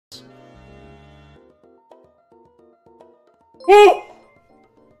Oh!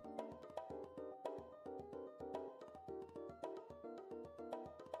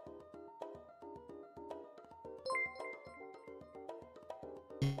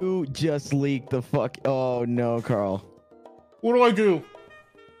 You just leaked the fuck. Oh no, Carl. What do I do?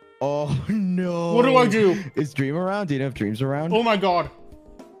 Oh no. What do I do? Is Dream around? Do you have Dreams around? Oh my god.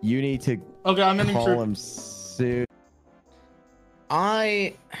 You need to Okay, I'm ending call him soon.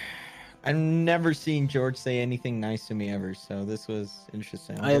 I've never seen George say anything nice to me ever, so this was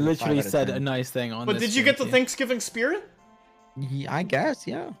interesting. I literally said a nice thing on But this did you get the stream. Thanksgiving spirit? Yeah, I guess,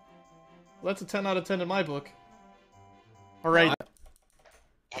 yeah. Well, that's a 10 out of 10 in my book. Alright.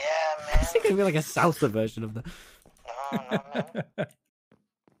 Yeah, man. It's gonna be like a salsa version of the. No, man.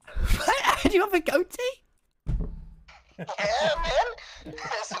 Do you have a goatee? Yeah, man.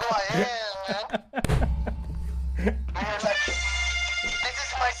 That's who I am, man. Man, like, this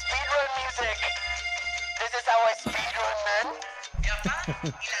is my speedrun music. This is how I speedrun, man.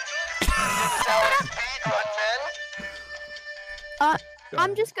 This is how I speedrun, man.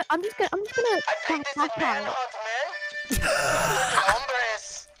 I'm just gonna. I think this is manhunt, man.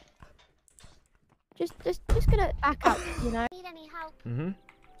 Hombres. Just gonna back up, you know. Need any help? Mm-hmm.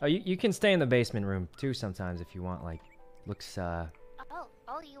 Oh, you can stay in the basement room too sometimes if you want. Like, looks Oh,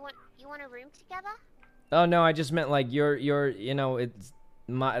 you want a room together? Oh no, I just meant like your you know, it's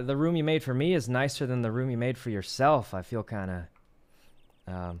the room you made for me is nicer than the room you made for yourself. I feel kind of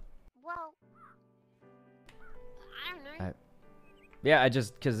Well, I don't know. yeah, I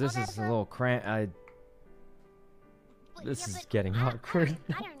just because this Well, is a little this is getting awkward.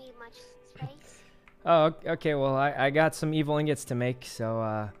 I don't need much space. Oh, okay. Well, I got some evil ingots to make,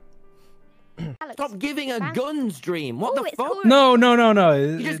 so Stop giving a guns, Dream. What the fuck? No.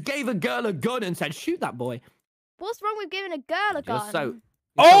 You just gave a girl a gun and said, "Shoot that boy." What's wrong with giving a girl a gun? You're so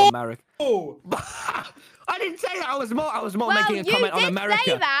American. I didn't say that. I was more making a comment on America. You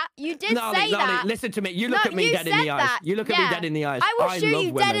did say that. You did say that. Listen to me. You look at me dead in the eyes. You look at me dead in the eyes. I will shoot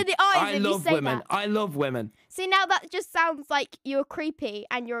you dead in the eyes if you say that. I love women. See, now that just sounds like you're creepy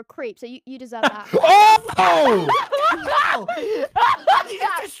and you're a creep, so you deserve that. Oh! You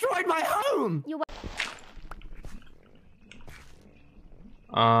just destroyed my home.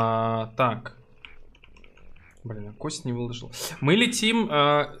 Так. Блин, кость не выложил. Мы летим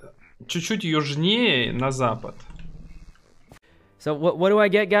чуть-чуть южнее на запад. So what do I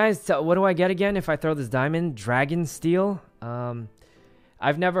get, guys? What do I get again if I throw this diamond? Dragon steel?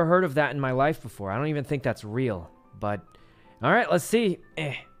 I've never heard of that in my life before. I don't even think that's real. But all right, let's see.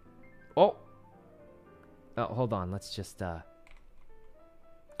 Oh, hold on. Let's just oh,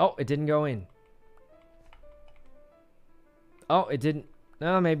 it didn't go in. Oh, it didn't.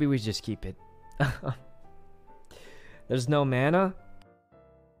 No, maybe we just keep it. There's no mana.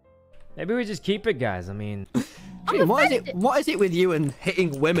 Maybe we just keep it, guys. I mean, Gee, what is it with you and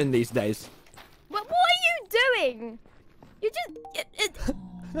hitting women these days? What are you doing? You just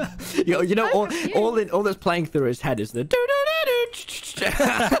you know, all that's playing through his head is the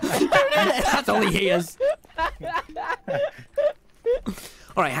that's all he hears.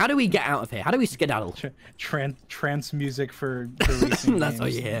 All right, how do we get out of here? How do we skedaddle? Trance music for racing That's games. all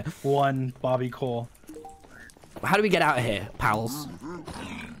you hear. One Bobby Cole. How do we get out of here, pals?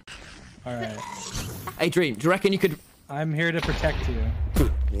 All right. Hey, Dream, do you reckon you could? I'm here to protect you.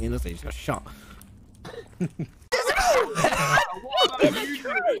 Let's say he's got shot.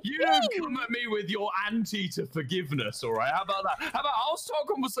 You don't come at me with your anti to forgiveness, all right? How about that? How about I'll start a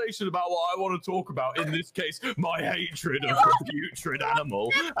conversation about what I want to talk about, in this case, my hatred of the putrid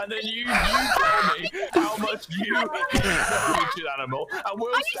animal, and then you tell me how much you hate the putrid animal, and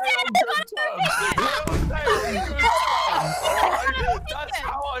we'll stay on good terms. We'll stay on good terms, all right? That's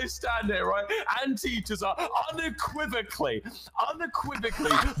how I stand here, right? Anteaters are unequivocally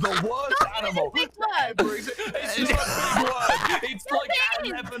the worst animal ever existed. It's just a big word. It's like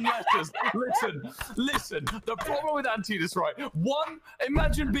 11 letters. Listen. The problem with anteaters, right? One,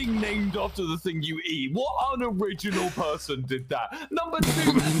 imagine being named after the thing you eat. What unoriginal person did that? Number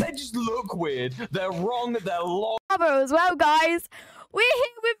two, they just look weird. They're wrong. They're long. Bravo as well, guys. We're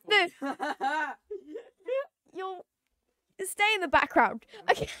here with the. You'll stay in the background.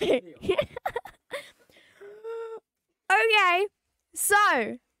 Okay. Okay.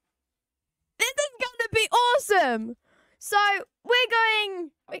 So. This is gonna be awesome. So we're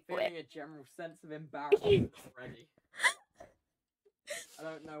going. I'm feeling a general sense of embarrassment already. I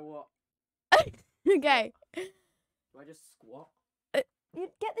don't know what. Okay. Do I just squat? You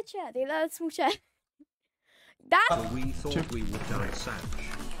get the chair, the small chair. We thought we would die Sanch,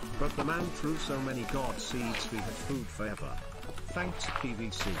 but the man threw so many god seeds we had food forever. Thanks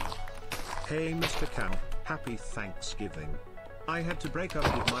PVC. Hey Mr. Cow, Happy Thanksgiving. I had to break up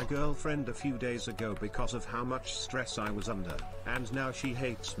with my girlfriend a few days ago because of how much stress I was under, and now she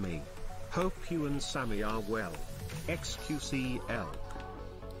hates me. Hope you and Sammy are well. XQCL.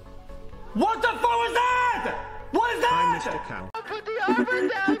 What the fuck was that? What is that? Hi, Mr. Cow. Put the oven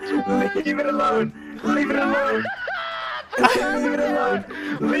down. Leave it alone. Leave it alone. Leave it alone.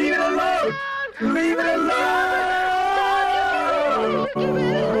 Leave it alone. Leave it alone.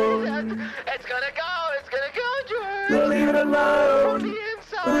 It's gonna go. It's gonna go, George. Leave it alone. The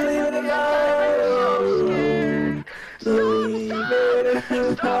inside. Leave it alone. Leave it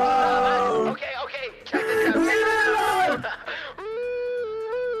alone. Okay, okay. Check this out. Leave it alone.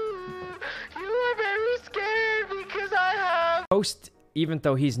 You are very scared because I have. Ghost, even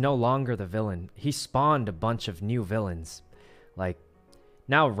though he's no longer the villain, he spawned a bunch of new villains. Like,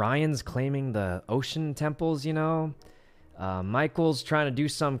 now Ryan's claiming the ocean temples, you know? Michael's trying to do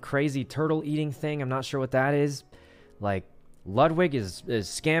some crazy turtle-eating thing. I'm not sure what that is. Like, Ludwig is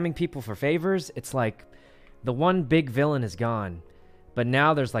scamming people for favors. It's like, the one big villain is gone. But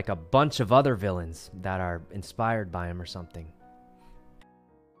now there's like a bunch of other villains that are inspired by him or something.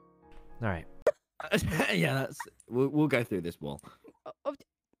 Alright. Yeah, that's... We'll go through this wall.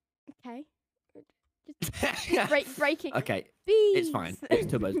 Okay. Just breaking. Okay, Bees. it's fine. It's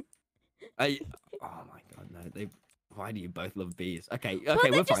Tubbo's. Oh my god, no! Why do you both love bees? Okay, Well, okay,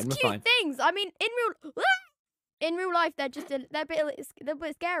 they're we're just fine. We're cute fine. things. I mean, in real life, they're just they're a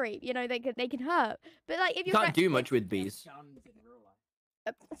bit scary. You know, they can hurt. But like, if You you're can't do much with bees.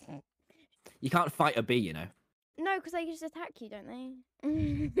 You can't fight a bee, you know. No, because they just attack you, don't they?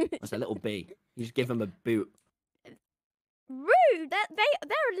 It's a little bee. You just give them a boot. Rude.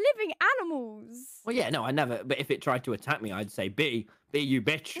 They're living animals. Well, yeah, no, I never. But if it tried to attack me, I'd say, "Bee, you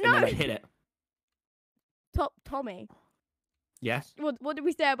bitch," No. and then I'd hit it. Tommy. Yes. What did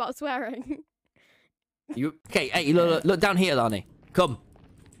we say about swearing? You okay? Hey, look down here, Lani. Come.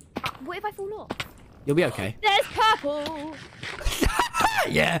 What if I fall off? You'll be okay. There's purple.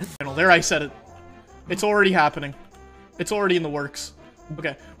 Yeah. There, I said it. It's already happening. It's already in the works.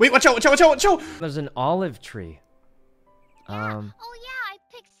 Okay. Wait, watch out, watch out, watch out, watch out! There's an olive tree. Oh yeah, I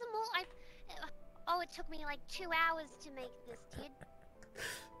picked some more. Oh, it took me like 2 hours to make this, kid.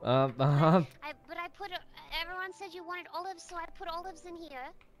 But I put. Everyone said you wanted olives, so I put olives in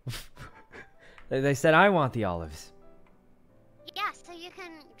here. They said I want the olives. Yeah, so you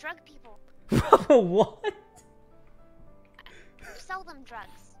can drug people. What? Sell them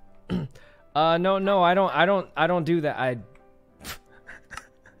drugs. No, I don't do that.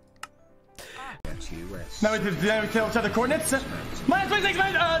 Now we tell the coordinates. Minus 26,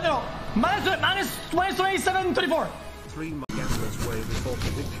 minus 27, 24. 3 gamblers way before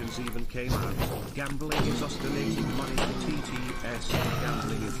predictions even came out. Gambling is us donating money to TTS.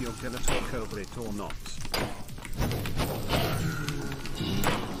 Gambling if you're gonna talk over it or not.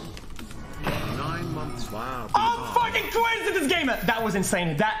 9 months, wow. I'm fucking crazy at this game! That was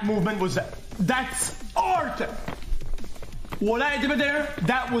insane. That movement was... That's art! What I did there,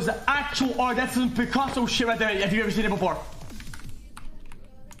 that was actual art. That's some Picasso shit right there. Have you ever seen it before?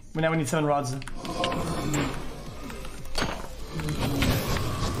 Well, now we need 7 rods.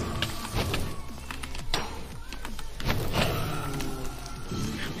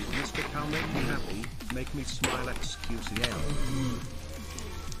 Mr. Cow, make me happy, make me smile, XQCL.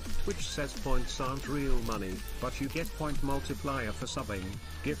 Twitch says points aren't real money, but you get point multiplier for subbing.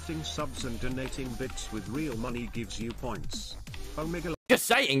 Gifting subs and donating bits with real money gives you points. Omega. Just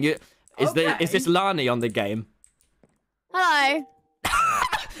saying, is this Lani on the game? Hello.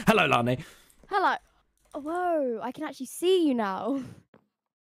 Hello, Lani. Hello. Whoa, I can actually see you now.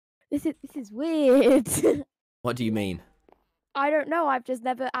 This is weird. What do you mean? I don't know. I've just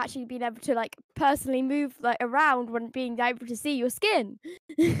never actually been able to like personally move like around when being able to see your skin.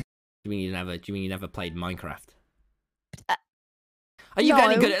 Do you mean you never played Minecraft? Are you no.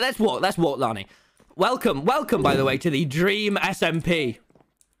 any good at... Let's walk, Lani. Welcome, by the way, to the Dream SMP.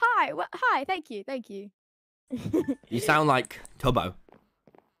 Hi, hi, thank you. You sound like Tubbo.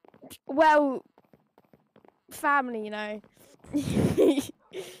 Well, family, you know.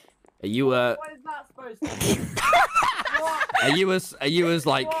 Are you What is that supposed to mean? are you as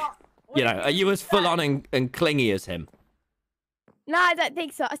like, you know, are you as full on and clingy as him? No, I don't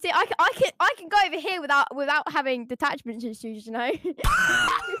think so. See, I can go over here without having detachment issues, you know.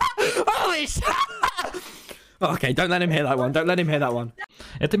 Holy shit! Okay, don't let him hear that one. Don't let him hear that one.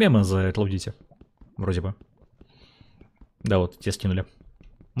 Это мемы за Call of Duty. Вроде бы. Да, вот, тебе скинули.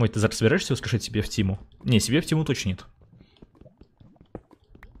 Мой, ты зараз собираешься услышать себе в тиму? Не, себе в тиму точно нет.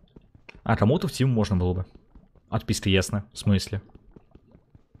 А кому-то в тиму можно было бы. Отписка ясно, в смысле.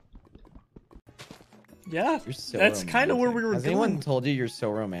 Yeah, You're so that's kind of where we were Has going. anyone told you you're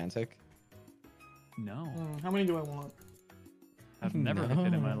so romantic? No. How many do I want? I've never hit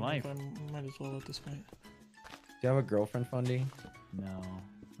it in my I life. think I might as well at this point. Do you have a girlfriend, Fundy? No.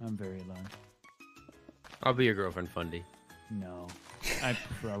 I'm very alone. I'll be your girlfriend, Fundy. No. I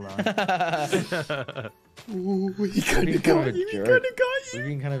prefer alone. Ooh, he You're being kind kind of of a got you. jerk. He got you. You're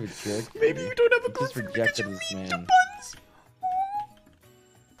being kind of a jerk. Maybe you don't have a You just girlfriend rejected because this you man. buns.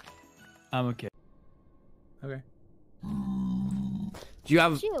 I'm okay. Okay. Do you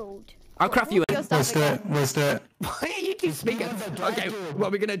have? Shield. I'll craft you. Your stuff again. Let's do it. Why are you keep speaking? Okay, what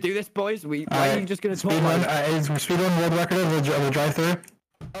are we gonna do this, boys? Why are you just gonna talk? Speedrun, speedrun world record of the drive-through.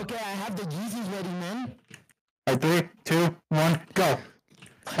 Okay, I have the Yeezys ready, man. Alright, 3, 2, 1, go.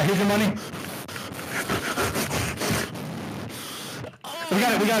 Here's your money. We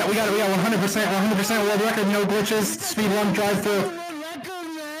got it. We got 100% world record, no glitches, speedrun drive-through.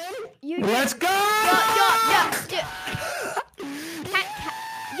 Let's go!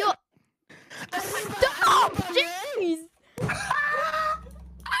 Stop! Jeez!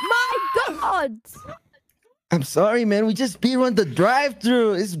 My God! I'm sorry, man. We just speedrun the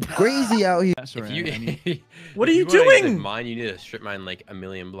drive-through. It's crazy out here. If you, What are you wanna doing? exit mine, you need to strip mine like a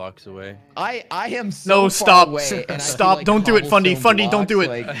million blocks away. I am so No, far stop. away, and I Stop. feel like Don't do it, Fundy. cobblestone Fundy, don't do it.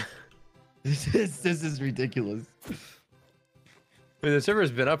 blocks, like, this is ridiculous. I mean, the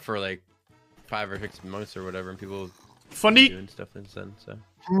server's been up for like 5 or 6 months or whatever, and people Fundy doing stuff since then.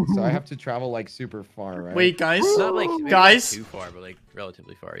 So I have to travel like super far, right? Wait, guys. not like maybe Guys. not too far, but like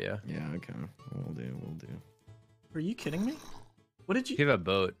relatively far. Yeah. Yeah. Okay. We'll do. Are you kidding me? What did you? You have a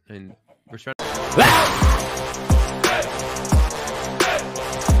boat, and we're trying.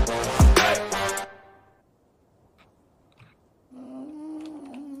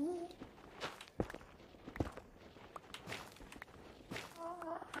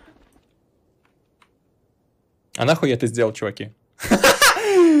 А нахуй я это сделал, чуваки?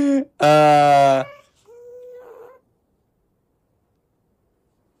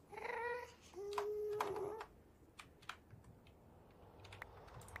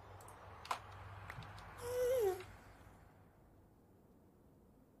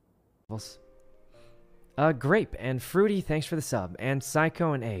 Grape and Fruity, thanks for the sub. And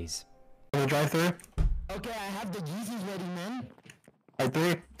Psycho and A's. Drive-through. Okay, I have the Yeezys ready, man. Alright,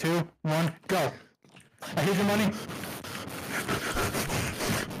 3, 2, 1, go. Here's your money.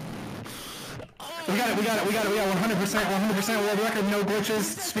 We got it. We got 100% world record, no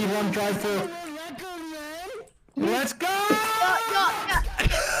glitches, speedrun drive-through. Let's go!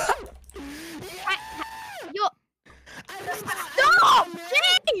 Stop!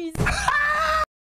 Jeez!